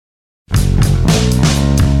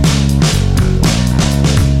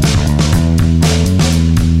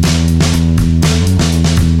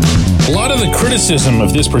of the criticism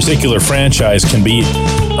of this particular franchise can be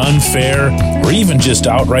unfair or even just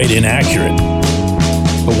outright inaccurate.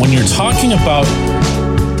 But when you're talking about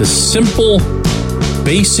the simple,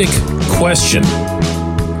 basic question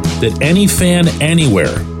that any fan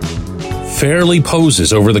anywhere fairly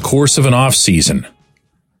poses over the course of an offseason,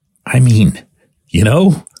 I mean,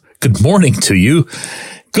 good morning to you.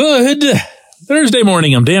 Good Thursday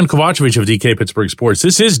morning. I'm Dan Kovacevic of DK Pittsburgh Sports.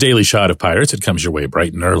 This is Daily Shot of Pirates. It comes your way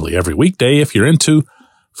bright and early every weekday. If you're into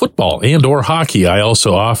football and or hockey, I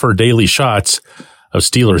also offer daily shots of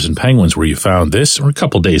Steelers and Penguins where you found this. We're a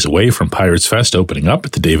couple days away from Pirates Fest opening up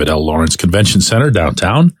at the David L. Lawrence Convention Center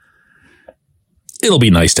downtown. It'll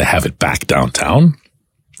be nice to have it back downtown.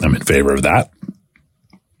 I'm in favor of that.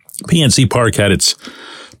 PNC Park had its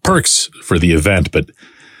perks for the event, but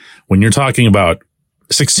when you're talking about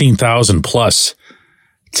 16,000 plus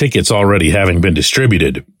tickets already having been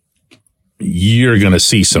distributed, you're going to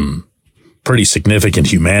see some pretty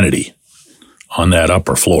significant humanity on that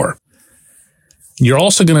upper floor. You're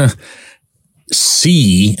also going to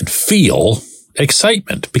see and feel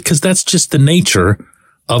excitement because that's just the nature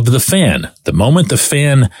of the fan. The moment the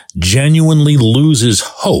fan genuinely loses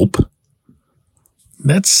hope,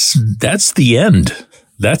 that's the end.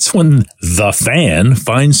 That's when the fan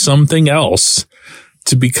finds something else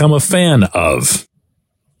to become a fan of.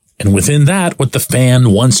 And within that, what the fan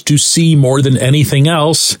wants to see more than anything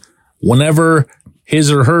else, whenever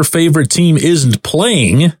his or her favorite team isn't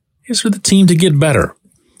playing, is for the team to get better.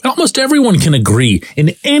 Almost everyone can agree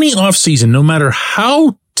in any offseason, no matter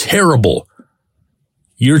how terrible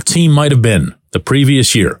your team might have been the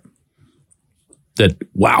previous year, that,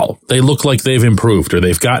 wow, they look like they've improved or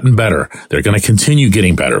they've gotten better. They're going to continue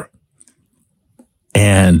getting better.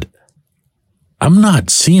 And I'm not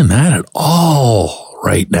seeing that at all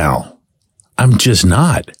right now. I'm just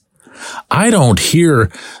not. I don't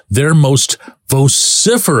hear their most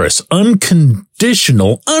vociferous,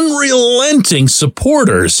 unconditional, unrelenting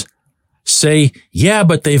supporters say, yeah,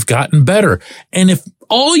 but they've gotten better. And if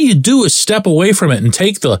all you do is step away from it and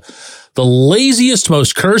take the laziest,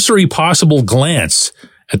 most cursory possible glance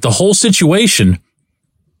at the whole situation,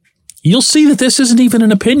 you'll see that this isn't even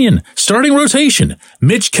an opinion. Starting rotation,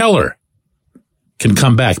 Mitch Keller can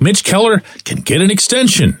come back. Mitch Keller can get an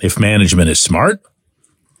extension if management is smart.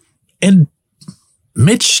 And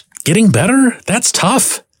Mitch getting better? That's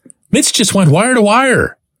tough. Mitch just went wire to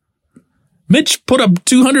wire. Mitch put up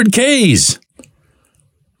 200 Ks.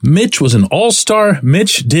 Mitch was an all-star.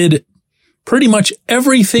 Mitch did pretty much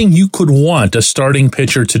everything you could want a starting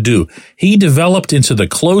pitcher to do. He developed into the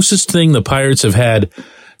closest thing the Pirates have had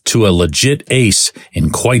to a legit ace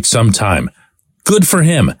in quite some time. Good for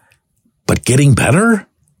him. But getting better?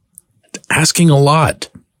 Asking a lot.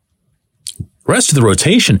 Rest of the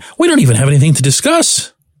rotation, we don't even have anything to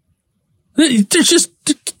discuss.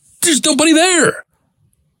 There's nobody there.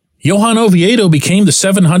 Johan Oviedo became the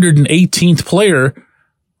 718th player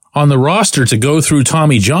on the roster to go through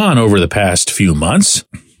Tommy John over the past few months.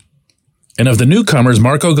 And of the newcomers,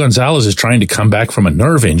 Marco Gonzalez is trying to come back from a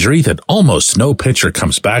nerve injury that almost no pitcher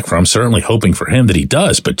comes back from, certainly hoping for him that he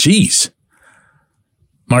does, but geez.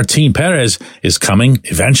 Martin Perez is coming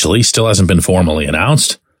eventually, still hasn't been formally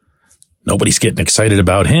announced. Nobody's getting excited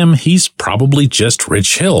about him. He's probably just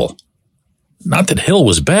Rich Hill. Not that Hill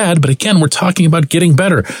was bad, but again, we're talking about getting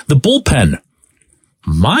better. The bullpen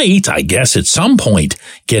might, I guess, at some point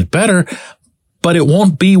get better, but it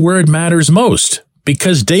won't be where it matters most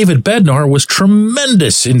because David Bednar was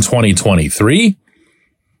tremendous in 2023.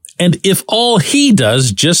 And if all he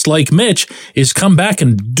does, just like Mitch, is come back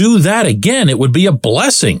and do that again, it would be a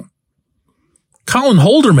blessing. Colin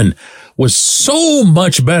Holderman was so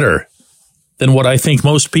much better than what I think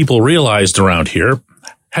most people realized around here.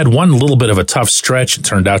 Had one little bit of a tough stretch and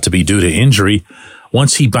turned out to be due to injury.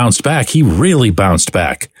 Once he bounced back, he really bounced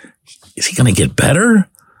back. Is he going to get better?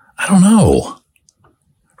 I don't know.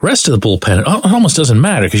 Rest of the bullpen, it almost doesn't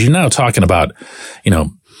matter because you're now talking about,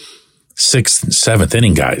 sixth and seventh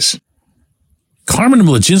inning guys. Carmen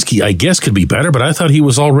Mlodzinski, I guess, could be better, but I thought he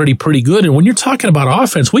was already pretty good. And when you're talking about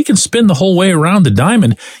offense, we can spin the whole way around the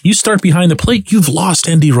diamond. You start behind the plate, you've lost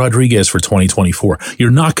Endy Rodriguez for 2024.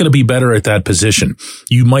 You're not going to be better at that position.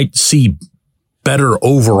 You might see better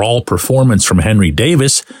overall performance from Henry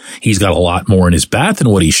Davis. He's got a lot more in his bat than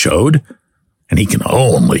what he showed, and he can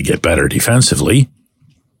only get better defensively.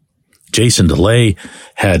 Jason DeLay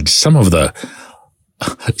had some of the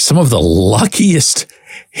luckiest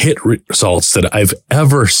hit results that I've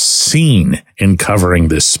ever seen in covering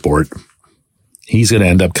this sport. He's going to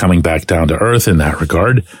end up coming back down to earth in that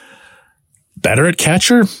regard. Better at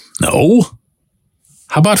catcher? No.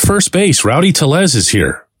 How about first base? Rowdy Tellez is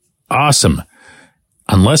here. awesome.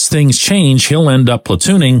 Unless things change, he'll end up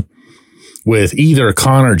platooning with either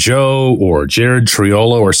Connor Joe or Jared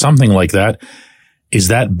Triolo or something like that. Is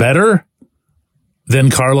that better than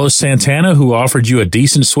Carlos Santana, who offered you a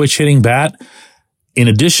decent switch-hitting bat, in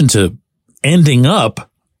addition to ending up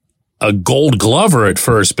a Gold Glover at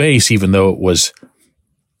first base, even though it was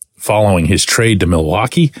following his trade to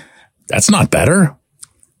Milwaukee? That's not better.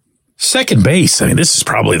 Second base, I mean, this is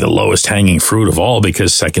probably the lowest hanging fruit of all,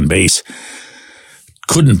 because second base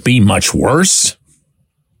couldn't be much worse.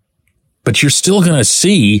 But you're still going to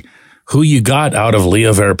see who you got out of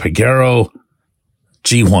Liover Peguero,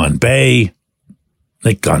 Ji-hwan Bae,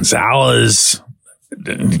 Nick Gonzalez.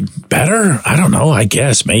 Better? I don't know. I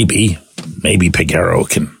guess maybe Peguero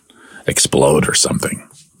can explode or something.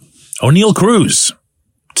 O'Neal Cruz,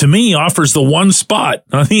 to me, offers the one spot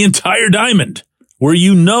on the entire diamond where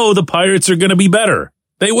you know the Pirates are going to be better.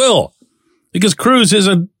 They will, because Cruz is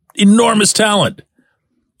an enormous talent,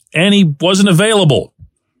 and he wasn't available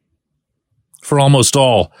for almost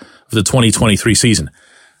all of the 2023 season.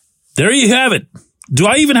 There you have it. Do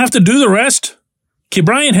I even have to do the rest? Okay,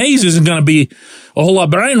 Brian Hayes isn't going to be a whole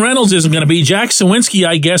lot. Brian Reynolds isn't going to be. Jack Sawinski,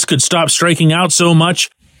 I guess, could stop striking out so much.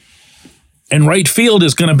 And right field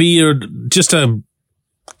is going to be just a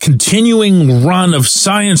continuing run of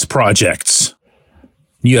science projects.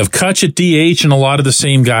 You have Kutch at DH and a lot of the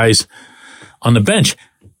same guys on the bench.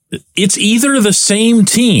 It's either the same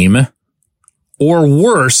team or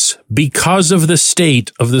worse because of the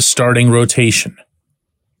state of the starting rotation.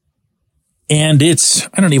 And it's,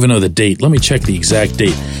 I don't even know the date. Let me check the exact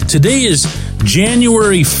date. Today is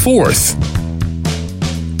January 4th.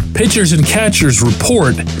 Pitchers and catchers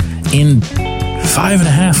report in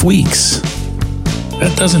 5.5 weeks.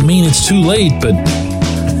 That doesn't mean it's too late, but,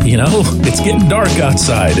 you know, it's getting dark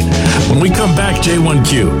outside. When we come back,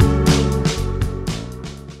 J1Q.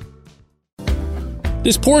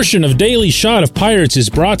 This portion of Daily Shot of Pirates is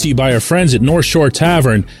brought to you by our friends at North Shore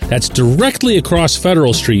Tavern. That's directly across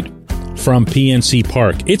Federal Street from PNC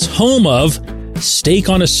Park. It's home of Steak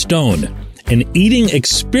on a Stone, an eating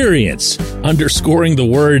experience, underscoring the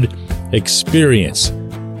word experience.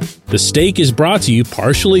 The steak is brought to you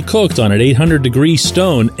partially cooked on an 800-degree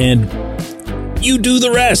stone, and you do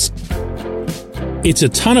the rest. It's a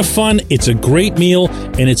ton of fun, it's a great meal,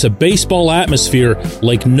 and it's a baseball atmosphere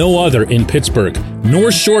like no other in Pittsburgh.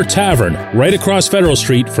 North Shore Tavern, right across Federal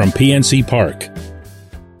Street from PNC Park.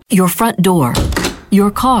 Your front door,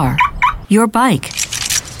 your car, your bike,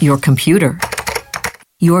 your computer,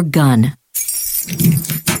 your gun.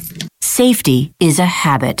 Safety is a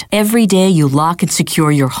habit. Every day you lock and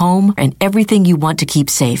secure your home and everything you want to keep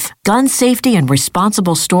safe. Gun safety and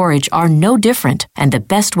responsible storage are no different, and the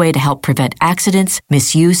best way to help prevent accidents,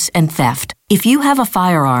 misuse, and theft. If you have a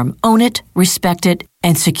firearm, own it, respect it,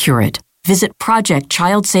 and secure it. Visit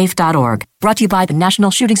ProjectChildSafe.org. Brought to you by the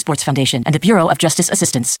National Shooting Sports Foundation and the Bureau of Justice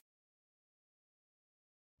Assistance.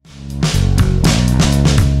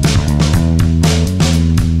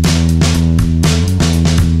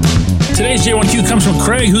 Today's J1Q comes from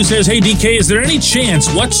Craig, who says, hey, DK, is there any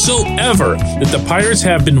chance whatsoever that the Pirates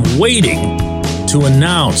have been waiting to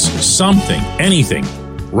announce something, anything,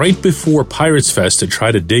 right before Pirates Fest to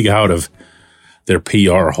try to dig out of their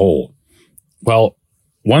PR hole? Well,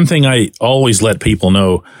 one thing I always let people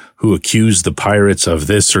know who accuse the Pirates of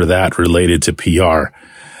this or that related to PR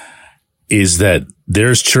is that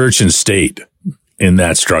there's church and state in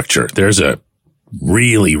that structure. There's a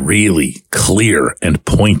really, really clear and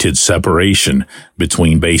pointed separation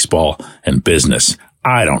between baseball and business.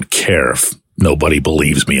 I don't care if nobody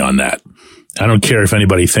believes me on that. I don't care if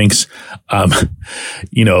anybody thinks,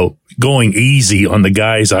 going easy on the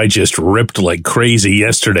guys I just ripped like crazy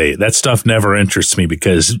yesterday. That stuff never interests me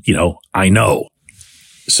because, I know.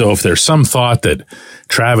 So if there's some thought that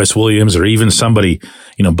Travis Williams or even somebody,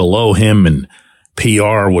 below him in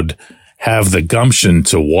PR would have the gumption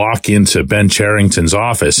to walk into Ben Cherington's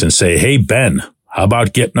office and say, hey, Ben, how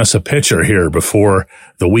about getting us a pitcher here before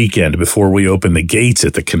the weekend, before we open the gates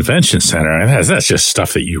at the convention center? And that's just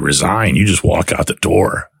stuff that you resign. You just walk out the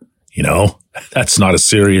door. That's not a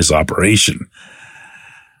serious operation.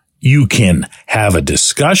 You can have a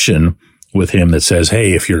discussion with him that says,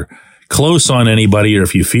 hey, if you're close on anybody or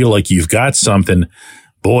if you feel like you've got something,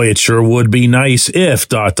 boy, it sure would be nice if ...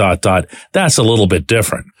 That's a little bit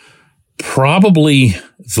different. Probably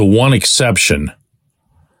the one exception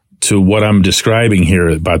to what I'm describing here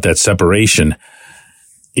about that separation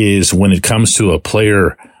is when it comes to a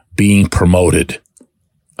player being promoted,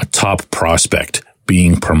 a top prospect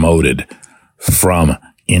being promoted from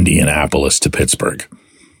Indianapolis to Pittsburgh.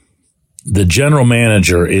 the general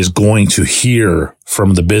manager is going to hear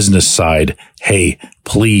from the business side, hey,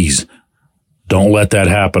 please don't let that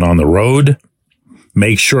happen on the road.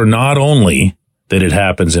 Make sure not only that it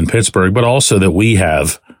happens in Pittsburgh, but also that we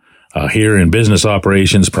have here in business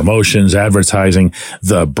operations, promotions, advertising,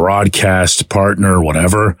 the broadcast partner,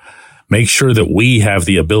 whatever. Make sure that we have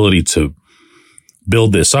the ability to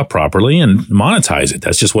build this up properly and monetize it.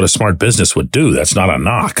 That's just what a smart business would do. That's not a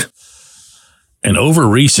knock. And over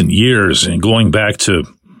recent years, and going back to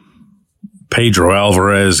Pedro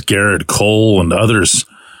Alvarez, Garrett Cole, and others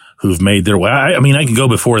who've made their way, I mean, I can go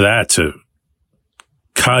before that to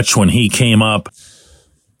Kutch when he came up.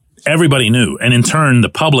 Everybody knew, and in turn, the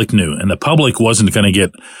public knew, and the public wasn't going to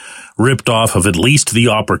get ripped off of at least the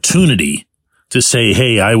opportunity to say,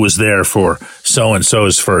 hey, I was there for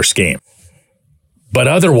so-and-so's first game. But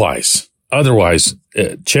otherwise,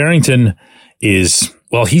 Cherington is,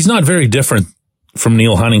 well, he's not very different from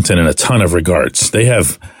Neil Huntington in a ton of regards. They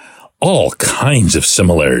have all kinds of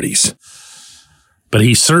similarities. But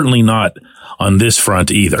he's certainly not on this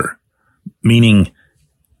front either, meaning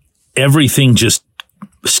everything just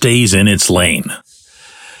stays in its lane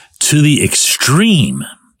to the extreme.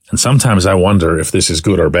 And sometimes I wonder if this is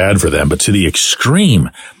good or bad for them, but to the extreme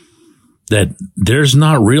that there's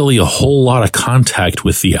not really a whole lot of contact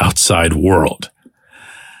with the outside world.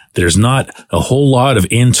 There's not a whole lot of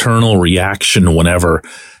internal reaction whenever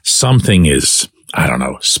something is, I don't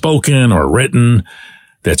know, spoken or written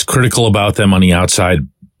that's critical about them on the outside.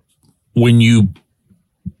 When you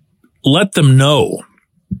let them know,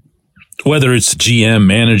 whether it's GM,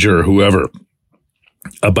 manager, or whoever,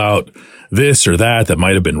 about this or that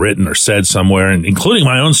might have been written or said somewhere, and including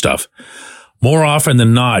my own stuff, more often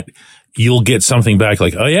than not, you'll get something back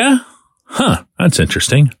like, oh yeah? Huh, that's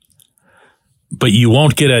interesting. But you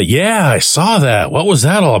won't get a, yeah, I saw that. What was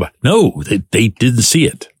that all about? No, they didn't see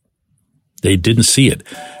it. They didn't see it.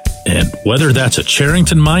 And whether that's a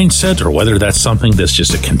Cherington mindset or whether that's something that's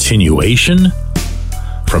just a continuation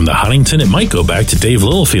from the Huntington, it might go back to Dave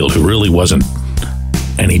Littlefield, who really wasn't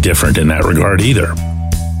any different in that regard either.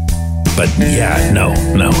 But yeah, no.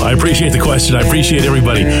 I appreciate the question. I appreciate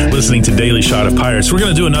everybody listening to Daily Shot of Pirates. We're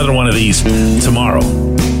going to do another one of these tomorrow.